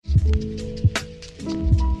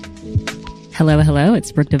Hello, hello.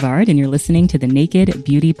 It's Brooke Devard, and you're listening to the Naked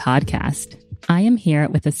Beauty Podcast. I am here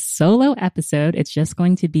with a solo episode. It's just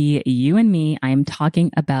going to be you and me. I am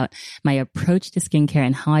talking about my approach to skincare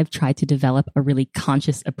and how I've tried to develop a really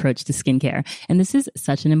conscious approach to skincare. And this is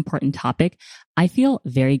such an important topic. I feel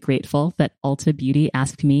very grateful that Ulta Beauty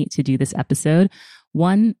asked me to do this episode.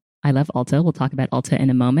 One, I love Ulta. We'll talk about Ulta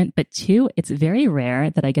in a moment. But two, it's very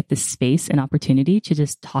rare that I get the space and opportunity to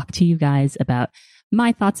just talk to you guys about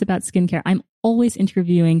my thoughts about skincare. I'm always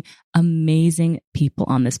interviewing amazing people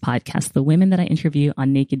on this podcast. The women that I interview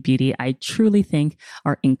on Naked Beauty, I truly think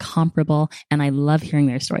are incomparable. And I love hearing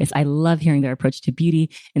their stories. I love hearing their approach to beauty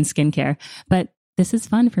and skincare. But this is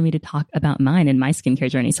fun for me to talk about mine and my skincare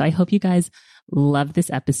journey. So I hope you guys love this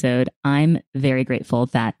episode. I'm very grateful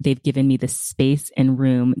that they've given me the space and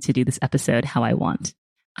room to do this episode how I want.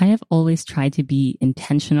 I have always tried to be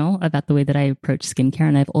intentional about the way that I approach skincare,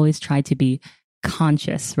 and I've always tried to be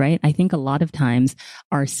conscious, right? I think a lot of times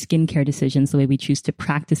our skincare decisions, the way we choose to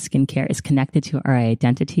practice skincare, is connected to our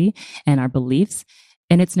identity and our beliefs.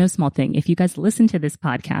 And it's no small thing. If you guys listen to this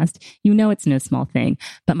podcast, you know it's no small thing.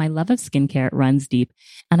 But my love of skincare runs deep,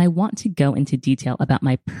 and I want to go into detail about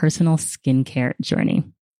my personal skincare journey.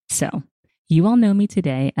 So, you all know me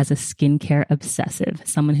today as a skincare obsessive,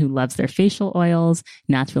 someone who loves their facial oils,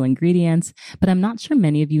 natural ingredients, but I'm not sure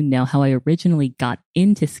many of you know how I originally got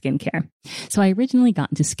into skincare. So I originally got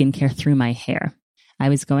into skincare through my hair. I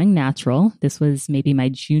was going natural. This was maybe my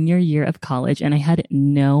junior year of college, and I had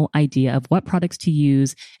no idea of what products to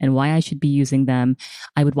use and why I should be using them.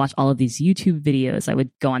 I would watch all of these YouTube videos. I would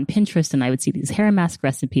go on Pinterest and I would see these hair mask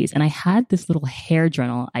recipes, and I had this little hair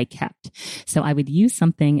journal I kept. So I would use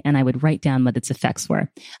something and I would write down what its effects were.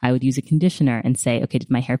 I would use a conditioner and say, okay, did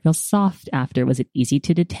my hair feel soft after? Was it easy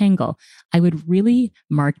to detangle? I would really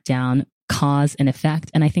mark down cause and effect.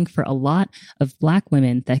 And I think for a lot of Black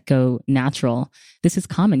women that go natural, this is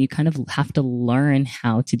common. You kind of have to learn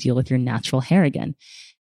how to deal with your natural hair again.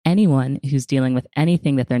 Anyone who's dealing with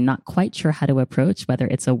anything that they're not quite sure how to approach, whether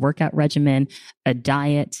it's a workout regimen, a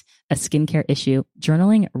diet, a skincare issue,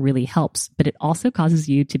 journaling really helps, but it also causes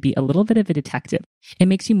you to be a little bit of a detective. It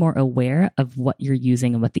makes you more aware of what you're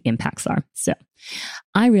using and what the impacts are. So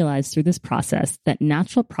I realized through this process that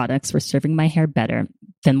natural products were serving my hair better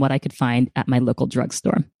than what I could find at my local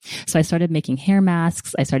drugstore. So I started making hair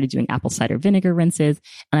masks. I started doing apple cider vinegar rinses,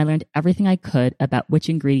 and I learned everything I could about which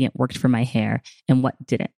ingredient worked for my hair and what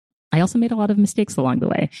didn't. I also made a lot of mistakes along the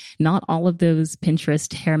way. Not all of those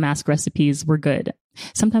Pinterest hair mask recipes were good.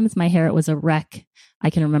 Sometimes my hair was a wreck.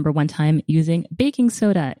 I can remember one time using baking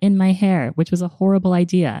soda in my hair, which was a horrible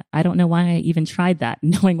idea. I don't know why I even tried that,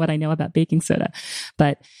 knowing what I know about baking soda,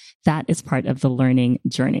 but that is part of the learning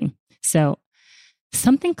journey. So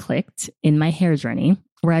something clicked in my hair journey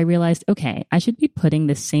where I realized, okay, I should be putting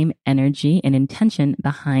the same energy and intention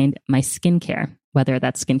behind my skincare, whether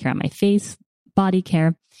that's skincare on my face, body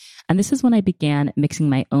care. And this is when I began mixing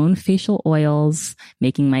my own facial oils,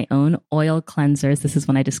 making my own oil cleansers. This is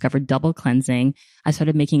when I discovered double cleansing. I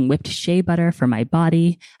started making whipped shea butter for my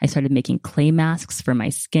body. I started making clay masks for my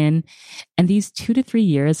skin. And these 2 to 3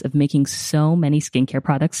 years of making so many skincare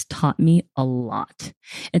products taught me a lot.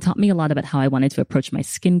 It taught me a lot about how I wanted to approach my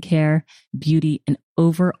skincare, beauty, and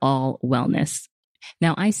overall wellness.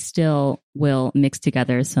 Now, I still will mix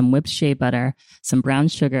together some whipped shea butter, some brown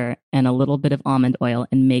sugar, and a little bit of almond oil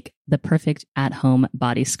and make the perfect at-home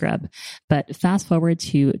body scrub. But fast forward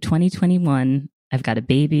to 2021, I've got a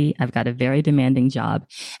baby, I've got a very demanding job,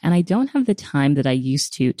 and I don't have the time that I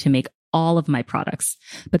used to make all of my products.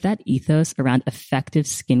 But that ethos around effective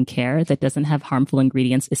skincare that doesn't have harmful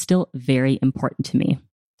ingredients is still very important to me.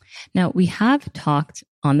 Now, we have talked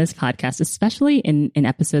on this podcast, especially in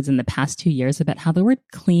episodes in the past 2 years, about how the word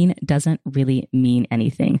clean doesn't really mean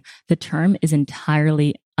anything. The term is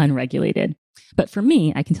entirely unregulated. But for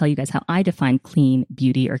me, I can tell you guys how I define clean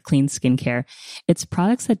beauty or clean skincare. It's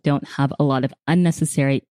products that don't have a lot of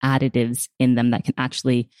unnecessary additives in them that can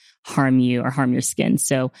actually harm you or harm your skin.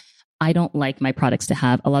 So I don't like my products to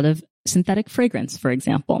have a lot of synthetic fragrance, for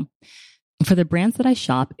example. For the brands that I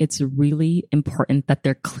shop, it's really important that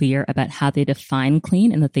they're clear about how they define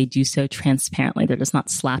clean and that they do so transparently. They're just not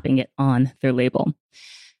slapping it on their label.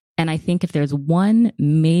 And I think if there's one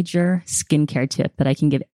major skincare tip that I can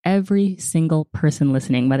give every single person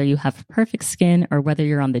listening, whether you have perfect skin or whether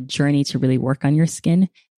you're on the journey to really work on your skin,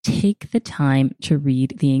 take the time to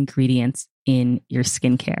read the ingredients in your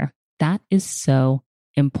skincare. That is so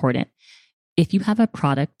important. If you have a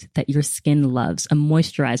product that your skin loves, a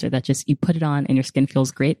moisturizer that just you put it on and your skin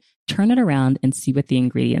feels great, turn it around and see what the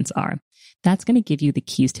ingredients are. That's going to give you the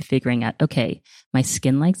keys to figuring out, okay, my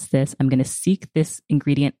skin likes this. I'm going to seek this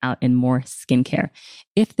ingredient out in more skincare.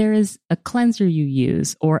 If there is a cleanser you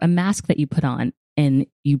use or a mask that you put on and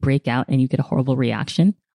you break out and you get a horrible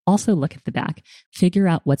reaction, also look at the back. Figure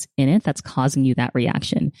out what's in it that's causing you that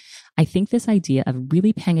reaction. I think this idea of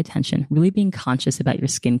really paying attention, really being conscious about your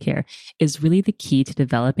skincare is really the key to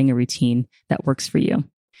developing a routine that works for you.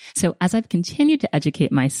 So as I've continued to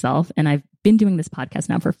educate myself, and I've been doing this podcast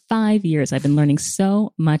now for 5 years, I've been learning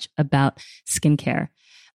so much about skincare.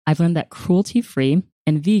 I've learned that cruelty-free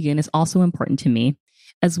and vegan is also important to me,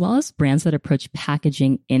 as well as brands that approach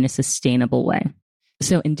packaging in a sustainable way.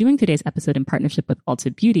 So in doing today's episode in partnership with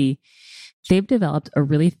Ulta Beauty, they've developed a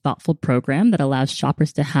really thoughtful program that allows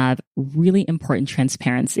shoppers to have really important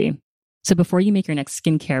transparency. So before you make your next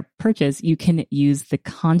skincare purchase, you can use the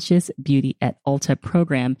Conscious Beauty at Ulta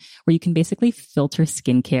program, where you can basically filter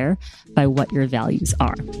skincare by what your values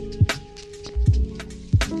are.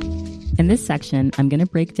 In this section, I'm going to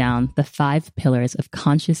break down the 5 pillars of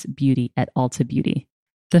Conscious Beauty at Ulta Beauty.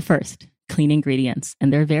 The first, clean ingredients,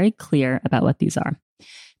 and they're very clear about what these are.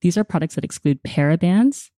 These are products that exclude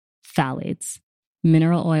parabens, phthalates,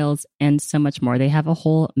 mineral oils, and so much more. They have a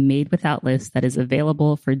whole made without list that is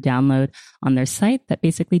available for download on their site that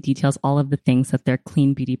basically details all of the things that their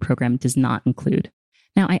clean beauty program does not include.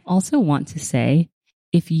 Now, I also want to say,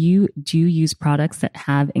 if you do use products that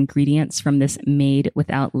have ingredients from this made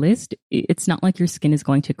without list, it's not like your skin is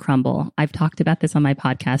going to crumble. I've talked about this on my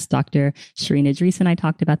podcast. Dr. Shireen Idris and I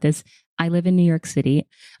talked about this. I live in New York City.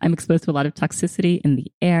 I'm exposed to a lot of toxicity in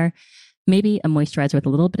the air. Maybe a moisturizer with a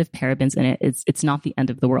little bit of parabens in it, it's not the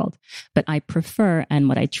end of the world. But I prefer, and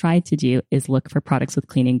what I try to do is look for products with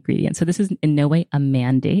clean ingredients. So this is in no way a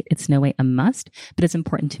mandate. It's no way a must, but it's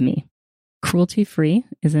important to me. Cruelty-free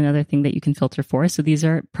is another thing that you can filter for. So these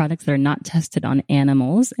are products that are not tested on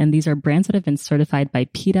animals, and these are brands that have been certified by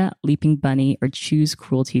PETA, Leaping Bunny, or Choose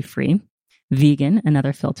Cruelty-Free. Vegan,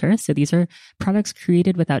 another filter. So these are products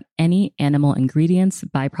created without any animal ingredients,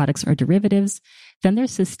 byproducts, or derivatives. Then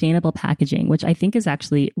there's sustainable packaging, which I think is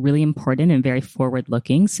actually really important and very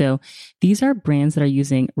forward-looking. So these are brands that are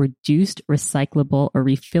using reduced, recyclable, or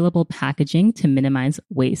refillable packaging to minimize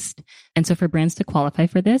waste. And so for brands to qualify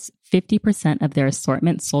for this, 50% of their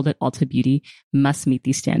assortment sold at Ulta Beauty must meet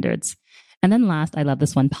these standards. And then last, I love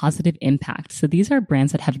this one, positive impact. So these are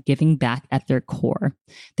brands that have giving back at their core.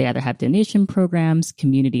 They either have donation programs,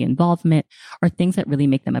 community involvement, or things that really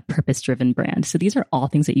make them a purpose-driven brand. So these are all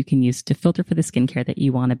things that you can use to filter for the skincare that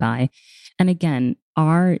you want to buy. And again,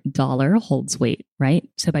 our dollar holds weight, right?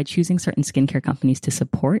 So by choosing certain skincare companies to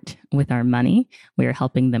support with our money, we are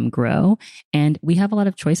helping them grow. And we have a lot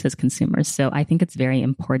of choice as consumers. So I think it's very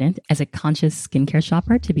important as a conscious skincare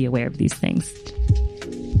shopper to be aware of these things.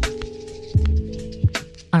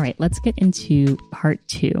 All right, let's get into part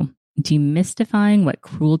 2, demystifying what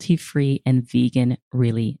cruelty-free and vegan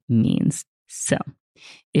really means. So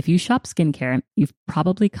if you shop skincare, you've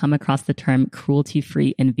probably come across the term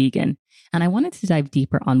cruelty-free and vegan. And I wanted to dive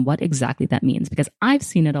deeper on what exactly that means, because I've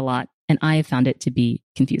seen it a lot and I have found it to be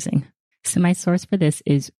confusing. So my source for this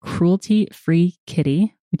is Cruelty Free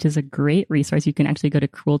Kitty, which is a great resource. You can actually go to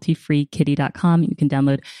crueltyfreekitty.com. You can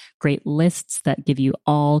download great lists that give you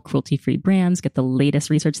all cruelty-free brands, get the latest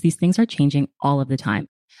research. These things are changing all of the time.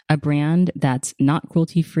 A brand that's not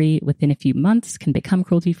cruelty-free within a few months can become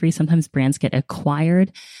cruelty-free. Sometimes brands get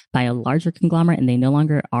acquired by a larger conglomerate and they no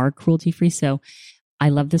longer are cruelty-free. So I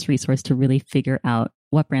love this resource to really figure out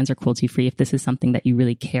what brands are cruelty-free if this is something that you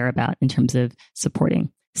really care about in terms of supporting.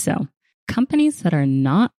 So companies that are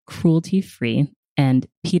not cruelty-free, and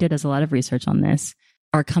PETA does a lot of research on this,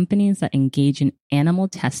 are companies that engage in animal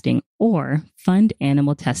testing or fund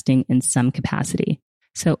animal testing in some capacity.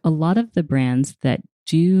 So a lot of the brands that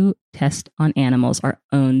do test on animals are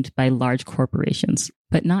owned by large corporations,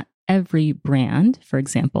 but not every brand. For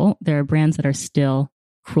example, there are brands that are still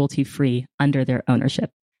cruelty-free under their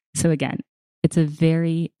ownership. So again, it's a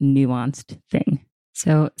very nuanced thing.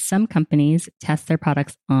 So some companies test their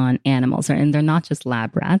products on animals, and they're not just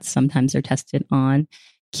lab rats. Sometimes they're tested on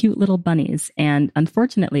cute little bunnies. And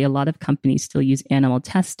unfortunately, a lot of companies still use animal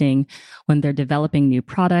testing when they're developing new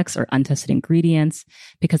products or untested ingredients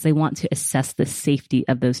because they want to assess the safety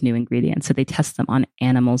of those new ingredients. So they test them on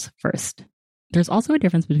animals first. There's also a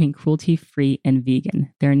difference between cruelty-free and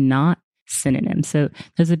vegan. They're not synonyms. So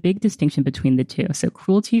there's a big distinction between the two. So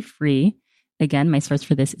cruelty-free, again, my source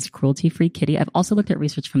for this is Cruelty Free Kitty. I've also looked at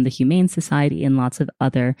research from the Humane Society and lots of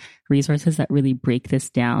other resources that really break this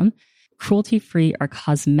down. Cruelty-free are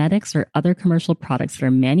cosmetics or other commercial products that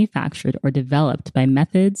are manufactured or developed by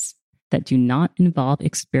methods that do not involve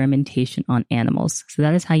experimentation on animals. So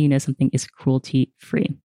that is how you know something is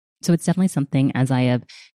cruelty-free. So it's definitely something, as I have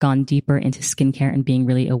gone deeper into skincare and being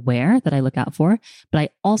really aware, that I look out for. But I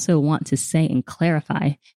also want to say and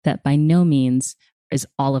clarify that by no means is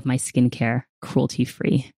all of my skincare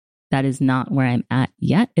cruelty-free. That is not where I'm at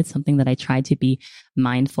yet. It's something that I try to be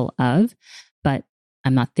mindful of, but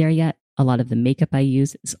I'm not there yet. A lot of the makeup I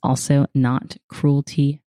use is also not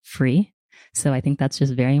cruelty-free. So I think that's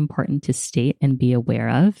just very important to state and be aware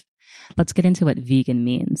of. Let's get into what vegan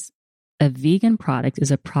means. A vegan product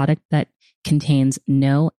is a product that contains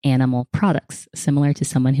no animal products, similar to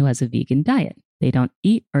someone who has a vegan diet. They don't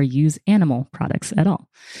eat or use animal products at all.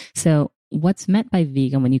 So what's meant by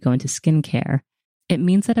vegan when you go into skincare, it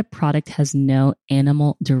means that a product has no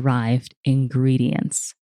animal-derived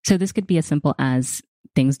ingredients. So this could be as simple as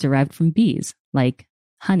things derived from bees, like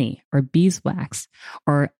honey or beeswax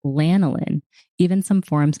or lanolin. Even some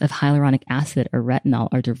forms of hyaluronic acid or retinol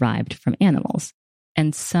are derived from animals.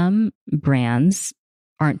 And some brands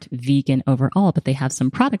aren't vegan overall, but they have some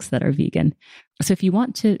products that are vegan. So if you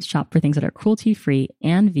want to shop for things that are cruelty-free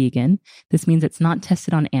and vegan, this means it's not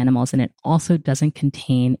tested on animals and it also doesn't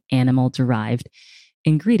contain animal-derived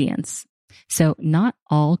ingredients. So not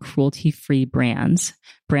all cruelty-free brands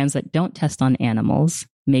that don't test on animals,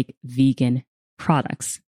 make vegan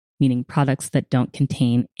products, meaning products that don't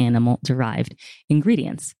contain animal-derived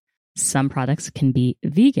ingredients. Some products can be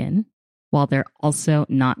vegan, while they're also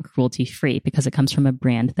not cruelty-free because it comes from a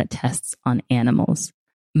brand that tests on animals.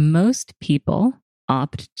 Most people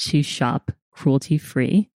opt to shop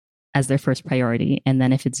cruelty-free as their first priority. And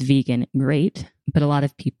then if it's vegan, great. But a lot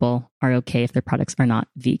of people are okay if their products are not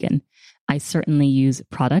vegan. I certainly use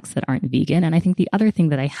products that aren't vegan. And I think the other thing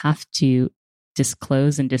that I have to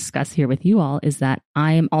disclose and discuss here with you all is that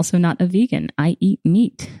I am also not a vegan. I eat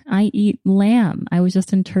meat. I eat lamb. I was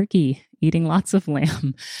just in Turkey eating lots of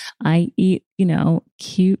lamb. I eat,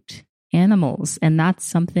 cute animals. And that's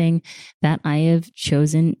something that I have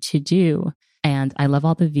chosen to do. And I love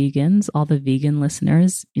all the vegans, all the vegan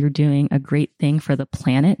listeners. You're doing a great thing for the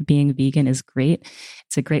planet. Being vegan is great.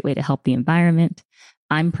 It's a great way to help the environment.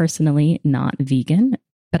 I'm personally not vegan.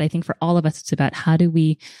 But I think for all of us, it's about how do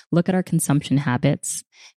we look at our consumption habits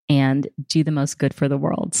and do the most good for the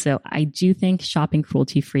world. So I do think shopping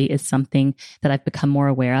cruelty-free is something that I've become more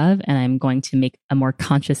aware of, and I'm going to make a more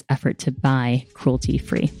conscious effort to buy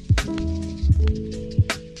cruelty-free.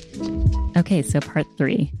 Okay, so part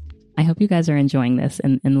 3. I hope you guys are enjoying this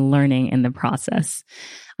and learning in the process.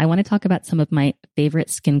 I want to talk about some of my favorite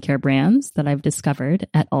skincare brands that I've discovered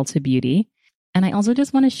at Ulta Beauty. And I also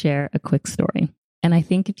just want to share a quick story. And I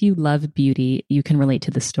think if you love beauty, you can relate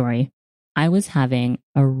to the story. I was having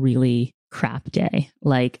a really crap day.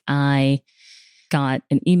 I got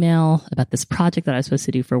an email about this project that I was supposed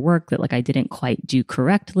to do for work that I didn't quite do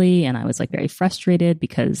correctly. And I was very frustrated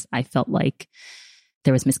because I felt like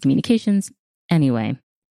there was miscommunications. Anyway,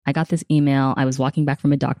 I got this email. I was walking back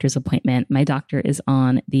from a doctor's appointment. My doctor is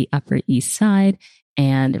on the Upper East Side.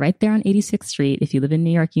 And right there on 86th Street, if you live in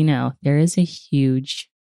New York, there is a huge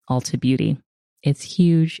Ulta Beauty. It's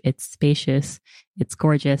huge. It's spacious. It's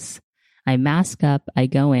gorgeous. I mask up. I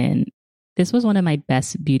go in. This was one of my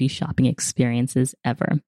best beauty shopping experiences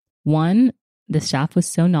ever. One, the staff was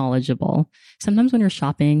so knowledgeable. Sometimes when you're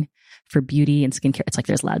shopping for beauty and skincare, it's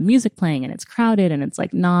there's loud music playing and it's crowded and it's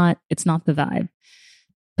not the vibe.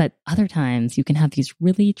 But other times you can have these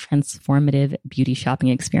really transformative beauty shopping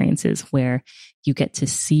experiences where you get to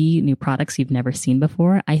see new products you've never seen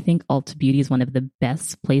before. I think Ulta Beauty is one of the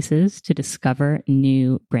best places to discover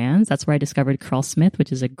new brands. That's where I discovered Curlsmith,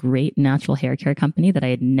 which is a great natural hair care company that I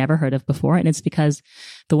had never heard of before. And it's because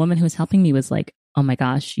the woman who was helping me was like, oh my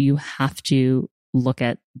gosh, you have to look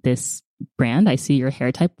at this brand. I see your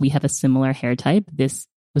hair type. We have a similar hair type. This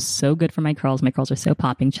was so good for my curls. My curls are so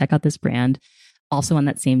popping. Check out this brand. Also on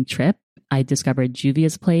that same trip, I discovered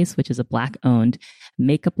Juvia's Place, which is a Black-owned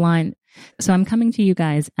makeup line. So I'm coming to you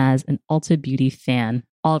guys as an Ulta Beauty fan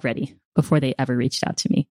already before they ever reached out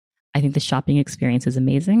to me. I think the shopping experience is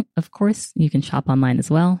amazing. Of course, you can shop online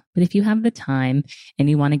as well. But if you have the time and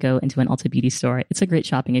you want to go into an Ulta Beauty store, it's a great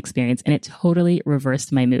shopping experience. And it totally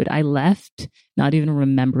reversed my mood. I left not even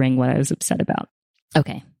remembering what I was upset about.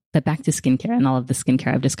 Okay, but back to skincare and all of the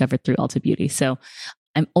skincare I've discovered through Ulta Beauty. So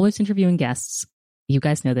I'm always interviewing guests. You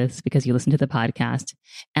guys know this because you listen to the podcast.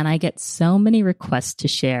 And I get so many requests to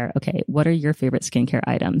share, okay, what are your favorite skincare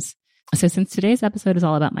items? So since today's episode is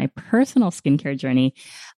all about my personal skincare journey,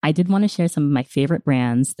 I did want to share some of my favorite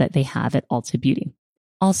brands that they have at Ulta Beauty.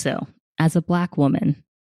 Also, as a Black woman,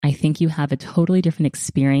 I think you have a totally different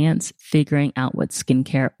experience figuring out what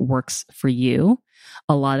skincare works for you.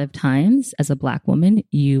 A lot of times as a Black woman,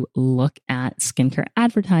 you look at skincare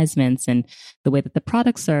advertisements and the way that the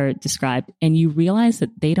products are described, and you realize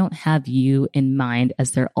that they don't have you in mind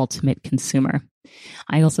as their ultimate consumer.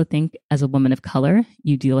 I also think as a woman of color,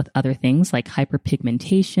 you deal with other things like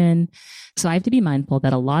hyperpigmentation. So I have to be mindful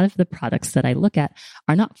that a lot of the products that I look at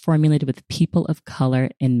are not formulated with people of color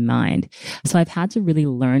in mind. So I've had to really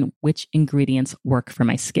learn which ingredients work for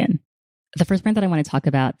my skin. The first brand that I want to talk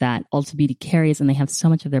about that Ulta Beauty carries, and they have so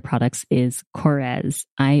much of their products, is Korres.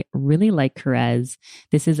 I really like Korres.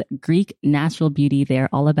 This is Greek natural beauty. They're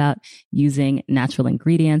all about using natural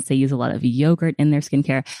ingredients. They use a lot of yogurt in their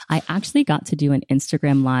skincare. I actually got to do an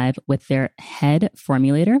Instagram live with their head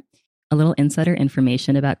formulator. A little insider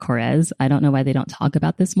information about Korres. I don't know why they don't talk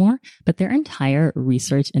about this more, but their entire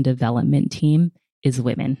research and development team is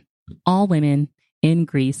women. All women in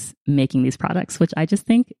Greece making these products, which I just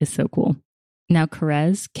think is so cool. Now,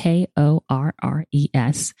 Korres,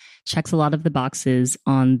 Korres, checks a lot of the boxes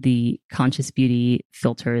on the conscious beauty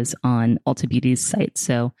filters on Ulta Beauty's site.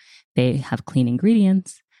 So they have clean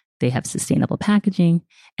ingredients, they have sustainable packaging,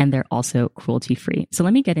 and they're also cruelty-free. So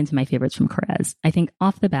let me get into my favorites from Korres. I think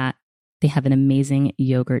off the bat, they have an amazing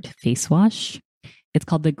yogurt face wash. It's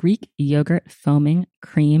called the Greek Yogurt Foaming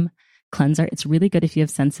Cream Cleanser. It's really good if you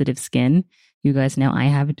have sensitive skin. You guys know I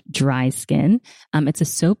have dry skin. It's a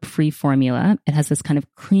soap-free formula. It has this kind of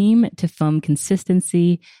cream to foam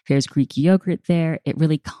consistency. There's Greek yogurt there. It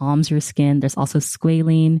really calms your skin. There's also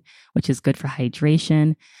squalene, which is good for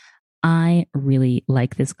hydration. I really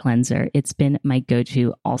like this cleanser. It's been my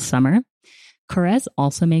go-to all summer. Korres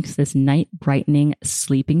also makes this night brightening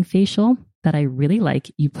sleeping facial that I really like.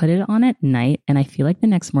 You put it on at night, and I feel like the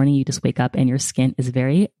next morning you just wake up and your skin is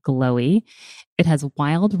very glowy. It has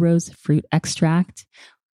wild rose fruit extract,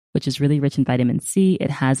 which is really rich in vitamin C. It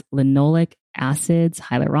has linoleic acids,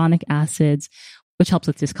 hyaluronic acids, which helps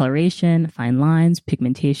with discoloration, fine lines,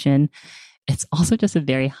 pigmentation. It's also just a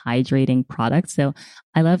very hydrating product. So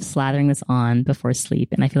I love slathering this on before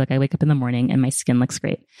sleep, and I feel like I wake up in the morning and my skin looks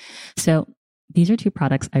great. So these are two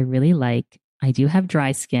products I really like. I do have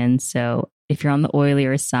dry skin, so if you're on the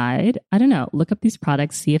oilier side, I don't know, look up these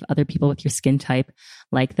products, see if other people with your skin type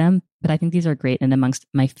like them. But I think these are great and amongst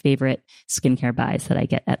my favorite skincare buys that I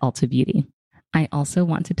get at Ulta Beauty. I also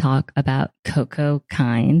want to talk about Coco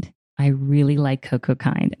Kind. I really like Coco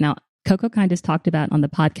Kind. Now, Coco Kind is talked about on the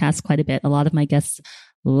podcast quite a bit. A lot of my guests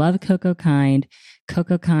love Coco Kind.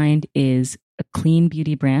 Coco Kind is a clean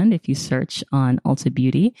beauty brand if you search on Ulta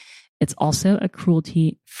Beauty. It's also a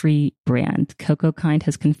cruelty-free brand. Coco Kind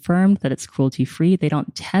has confirmed that it's cruelty-free. They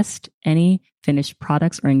don't test any finished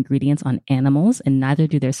products or ingredients on animals, and neither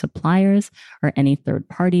do their suppliers or any third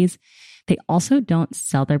parties. They also don't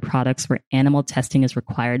sell their products where animal testing is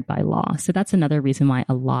required by law. So that's another reason why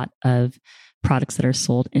a lot of products that are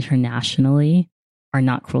sold internationally are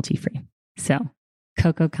not cruelty-free. So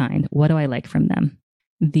Coco Kind, what do I like from them?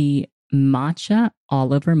 The matcha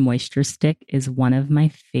all over moisture stick is one of my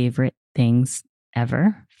favorite things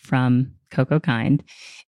ever from Coco Kind.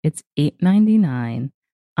 It's $8.99.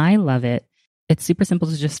 I love it. It's super simple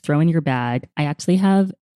to just throw in your bag. I actually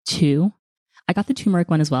have two. I got the turmeric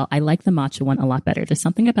one as well. I like the matcha one a lot better. There's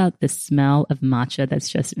something about the smell of matcha that's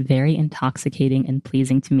just very intoxicating and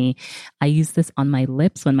pleasing to me. I use this on my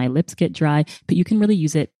lips when my lips get dry, but you can really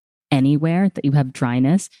use it anywhere that you have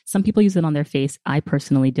dryness. Some people use it on their face. I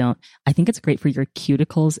personally don't. I think it's great for your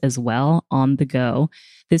cuticles as well on the go.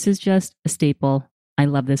 This is just a staple. I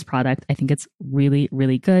love this product. I think it's really,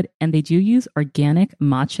 really good. And they do use organic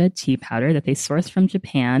matcha tea powder that they source from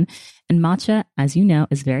Japan. And matcha, as you know,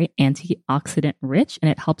 is very antioxidant rich, and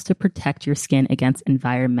it helps to protect your skin against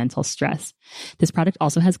environmental stress. This product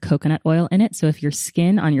also has coconut oil in it. So if your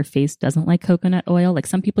skin on your face doesn't like coconut oil, like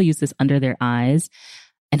some people use this under their eyes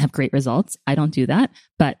and have great results. I don't do that,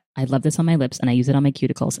 but I love this on my lips and I use it on my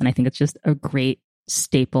cuticles. And I think it's just a great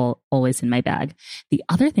staple always in my bag. The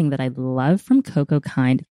other thing that I love from Coco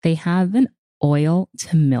Kind, they have an oil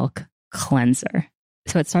to milk cleanser.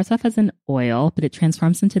 So it starts off as an oil, but it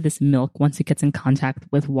transforms into this milk once it gets in contact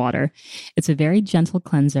with water. It's a very gentle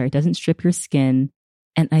cleanser. It doesn't strip your skin.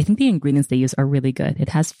 And I think the ingredients they use are really good. It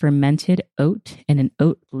has fermented oat and an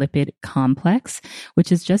oat lipid complex,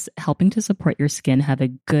 which is just helping to support your skin have a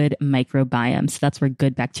good microbiome. So that's where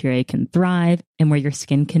good bacteria can thrive and where your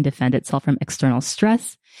skin can defend itself from external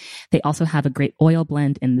stress. They also have a great oil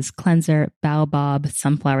blend in this cleanser, baobab,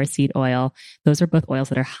 sunflower seed oil. Those are both oils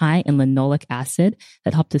that are high in linoleic acid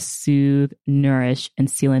that help to soothe, nourish,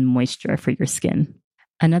 and seal in moisture for your skin.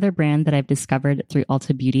 Another brand that I've discovered through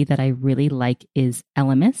Ulta Beauty that I really like is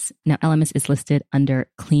Elemis. Now, Elemis is listed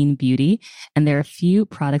under clean beauty, and there are a few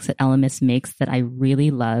products that Elemis makes that I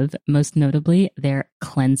really love, most notably their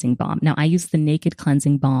cleansing balm. Now, I use the Naked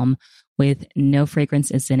Cleansing Balm with no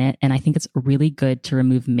fragrances in it, and I think it's really good to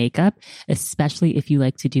remove makeup, especially if you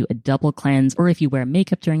like to do a double cleanse or if you wear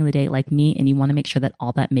makeup during the day like me and you want to make sure that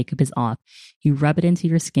all that makeup is off. You rub it into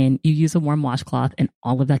your skin, you use a warm washcloth, and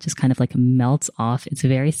all of that just kind of like melts off. It's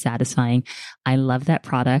very satisfying. I love that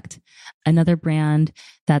product. Another brand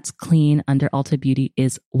that's clean under Ulta Beauty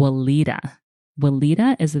is Weleda.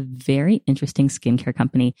 Weleda is a very interesting skincare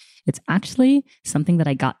company. It's actually something that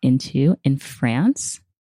I got into in France.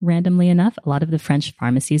 Randomly enough, a lot of the French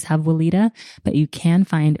pharmacies have Weleda, but you can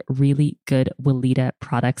find really good Weleda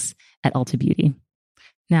products at Ulta Beauty.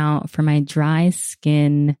 Now, for my dry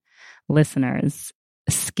skin listeners,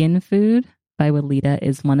 Skin Food by Weleda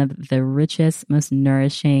is one of the richest, most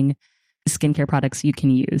nourishing skincare products you can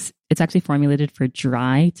use. It's actually formulated for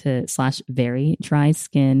dry to / very dry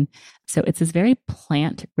skin. So it's this very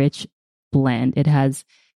plant-rich blend. It has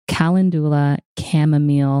calendula,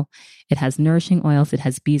 chamomile. It has nourishing oils. It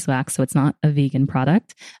has beeswax, so it's not a vegan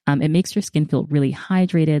product. It makes your skin feel really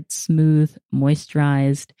hydrated, smooth,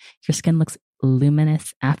 moisturized. Your skin looks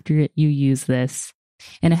luminous after you use this.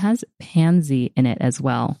 And it has pansy in it as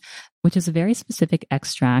well, which is a very specific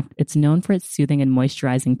extract. It's known for its soothing and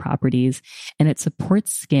moisturizing properties, and it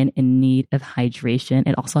supports skin in need of hydration.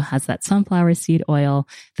 It also has that sunflower seed oil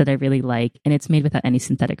that I really like, and it's made without any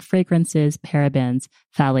synthetic fragrances, parabens,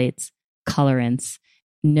 phthalates, colorants,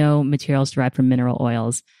 no materials derived from mineral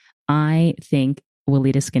oils. I think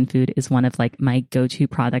Weleda Skin Food is one of like my go-to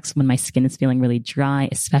products when my skin is feeling really dry,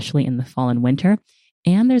 especially in the fall and winter.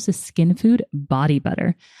 And there's a Skin Food body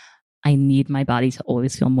butter. I need my body to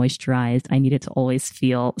always feel moisturized. I need it to always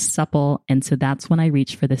feel supple. And so that's when I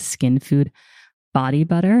reach for the Skin Food body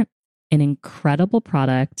butter, an incredible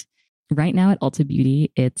product. Right now at Ulta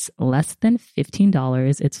Beauty, it's less than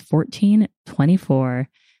 $15. It's $14.24.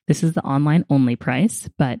 This is the online only price,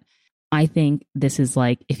 but I think this is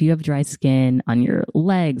like if you have dry skin on your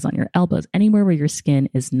legs, on your elbows, anywhere where your skin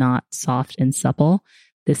is not soft and supple,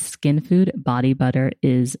 this Skin Food body butter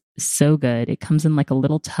is so good. It comes in like a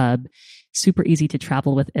little tub, super easy to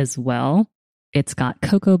travel with as well. It's got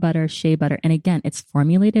cocoa butter, shea butter, and again, it's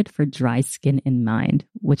formulated for dry skin in mind,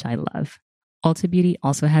 which I love. Ulta Beauty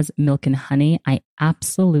also has Milk and Honey. I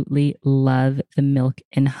absolutely love the Milk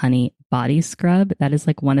and Honey body scrub. That is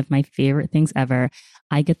like one of my favorite things ever.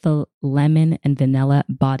 I get the lemon and vanilla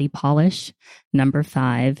body polish, number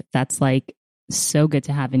 5. That's like so good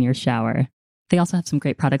to have in your shower. They also have some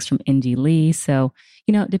great products from Indie Lee. So,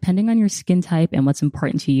 depending on your skin type and what's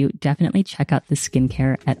important to you, definitely check out the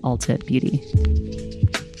skincare at Ulta Beauty.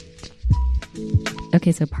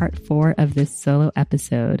 Okay, so part 4 of this solo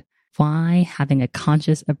episode, why having a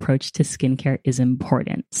conscious approach to skincare is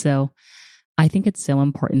important. So I think it's so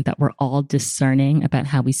important that we're all discerning about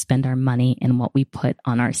how we spend our money and what we put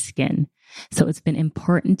on our skin. So it's been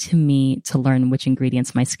important to me to learn which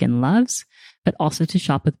ingredients my skin loves, but also to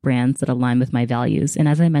shop with brands that align with my values. And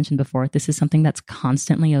as I mentioned before, this is something that's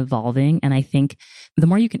constantly evolving. And I think the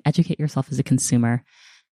more you can educate yourself as a consumer,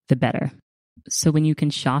 the better. So when you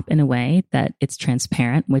can shop in a way that it's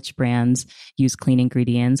transparent, which brands use clean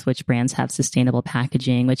ingredients, which brands have sustainable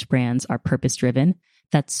packaging, which brands are purpose-driven,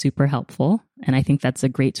 that's super helpful. And I think that's a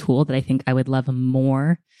great tool that I think I would love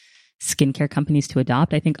more skincare companies to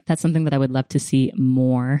adopt. I think that's something that I would love to see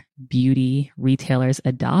more beauty retailers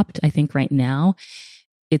adopt. I think right now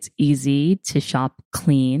it's easy to shop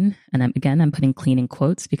clean. And I'm putting clean in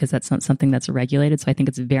quotes because that's not something that's regulated. So I think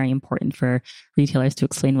it's very important for retailers to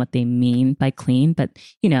explain what they mean by clean. But,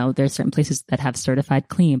 there's certain places that have certified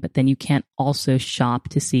clean, but then you can't also shop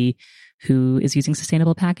to see who is using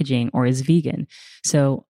sustainable packaging or is vegan.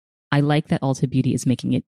 So I like that Ulta Beauty is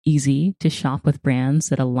making it easy to shop with brands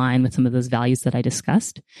that align with some of those values that I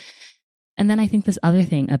discussed. And then I think this other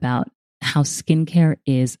thing about how skincare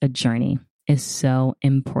is a journey is so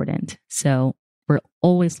important. So we're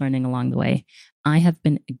always learning along the way. I have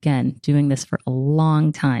been, again, doing this for a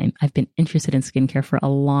long time. I've been interested in skincare for a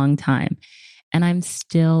long time. And I'm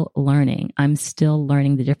still learning. I'm still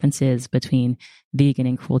learning the differences between vegan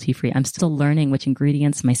and cruelty-free. I'm still learning which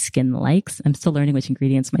ingredients my skin likes. I'm still learning which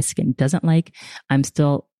ingredients my skin doesn't like. I'm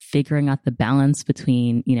still figuring out the balance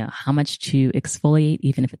between, how much to exfoliate,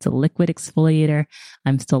 even if it's a liquid exfoliator.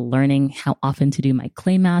 I'm still learning how often to do my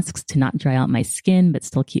clay masks to not dry out my skin, but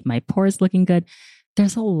still keep my pores looking good.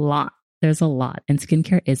 There's a lot There's a lot. And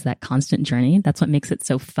skincare is that constant journey. That's what makes it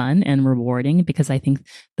so fun and rewarding, because I think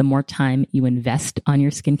the more time you invest on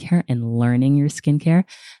your skincare and learning your skincare,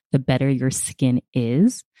 the better your skin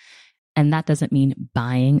is. And that doesn't mean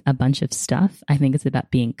buying a bunch of stuff. I think it's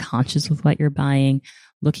about being conscious with what you're buying,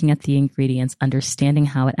 looking at the ingredients, understanding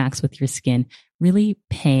how it acts with your skin, really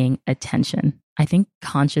paying attention. I think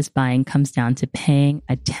conscious buying comes down to paying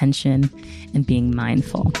attention and being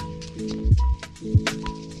mindful.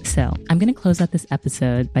 So I'm going to close out this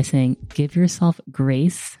episode by saying, give yourself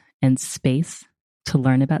grace and space to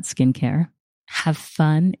learn about skincare. Have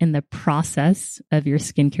fun in the process of your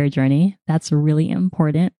skincare journey. That's really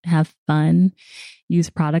important. Have fun. Use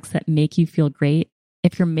products that make you feel great.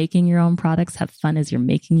 If you're making your own products, have fun as you're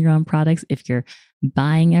making your own products. If you're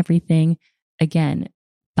buying everything, again,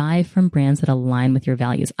 buy from brands that align with your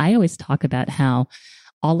values. I always talk about how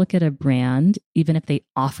I'll look at a brand, even if they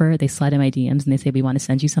slide in my DMs and they say, we want to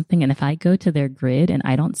send you something. And if I go to their grid and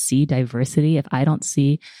I don't see diversity, if I don't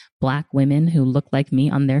see Black women who look like me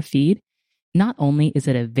on their feed, not only is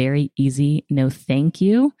it a very easy no thank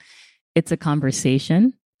you, it's a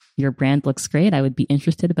conversation. Your brand looks great. I would be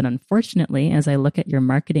interested. But unfortunately, as I look at your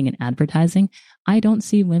marketing and advertising, I don't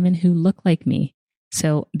see women who look like me.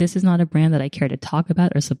 So this is not a brand that I care to talk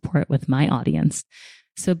about or support with my audience.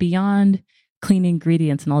 So beyond clean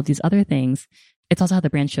ingredients and all these other things, it's also how the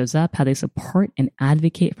brand shows up, how they support and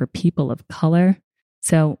advocate for people of color.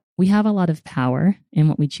 So we have a lot of power in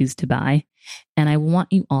what we choose to buy. And I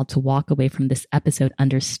want you all to walk away from this episode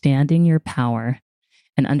understanding your power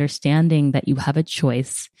and understanding that you have a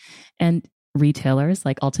choice. And retailers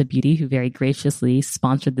like Ulta Beauty, who very graciously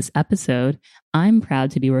sponsored this episode, I'm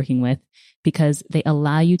proud to be working with, because they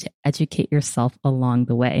allow you to educate yourself along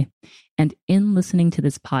the way. And in listening to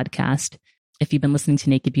this podcast, if you've been listening to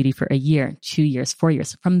Naked Beauty for a year, 2 years, 4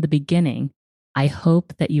 years, from the beginning, I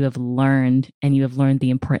hope that you have learned the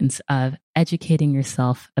importance of educating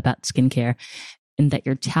yourself about skincare, and that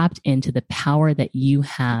you're tapped into the power that you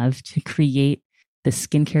have to create the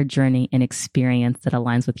skincare journey and experience that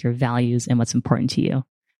aligns with your values and what's important to you.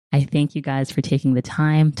 I thank you guys for taking the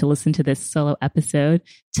time to listen to this solo episode.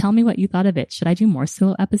 Tell me what you thought of it. Should I do more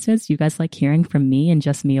solo episodes? Do you guys like hearing from me and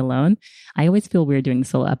just me alone? I always feel weird doing the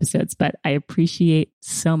solo episodes, but I appreciate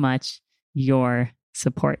so much your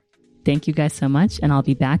support. Thank you guys so much. And I'll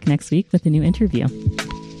be back next week with a new interview.